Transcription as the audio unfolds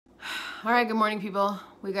All right, good morning, people.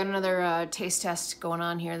 We got another taste test going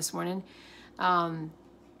on here this morning. My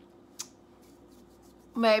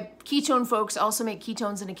ketone folks also make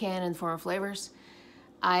ketones in a can in the form of flavors.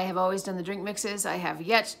 I have always done the drink mixes. I have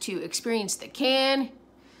yet to experience the can.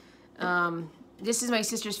 This is my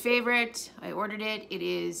sister's favorite. I ordered it. It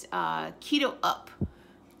is Keto Up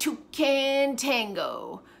Toucan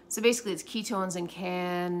Tango. So basically it's ketones and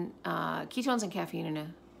caffeine in a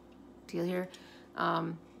deal here.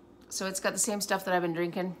 So it's got the same stuff that I've been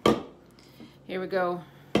drinking. Here we go.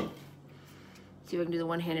 See if I can do the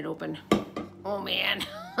one-handed open. Oh man.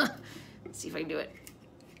 Let's see if I can do it.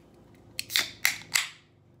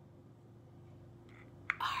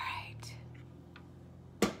 All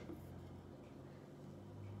right.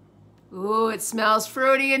 Ooh, it smells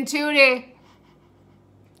fruity and tooty.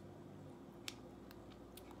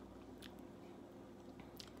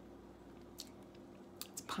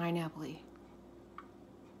 It's pineapple-y.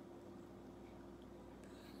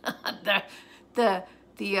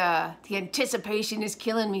 The anticipation is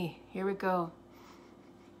killing me. Here we go.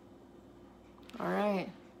 All right.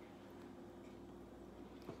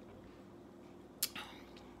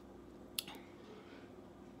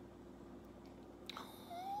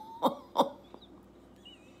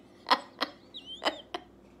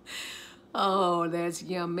 Oh, that's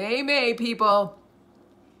yummy, people.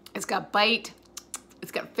 It's got bite.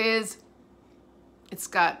 It's got fizz. It's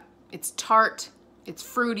tart. It's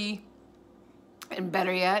fruity. And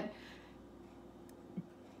better yet,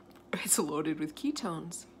 it's loaded with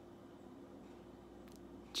ketones.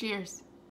 Cheers.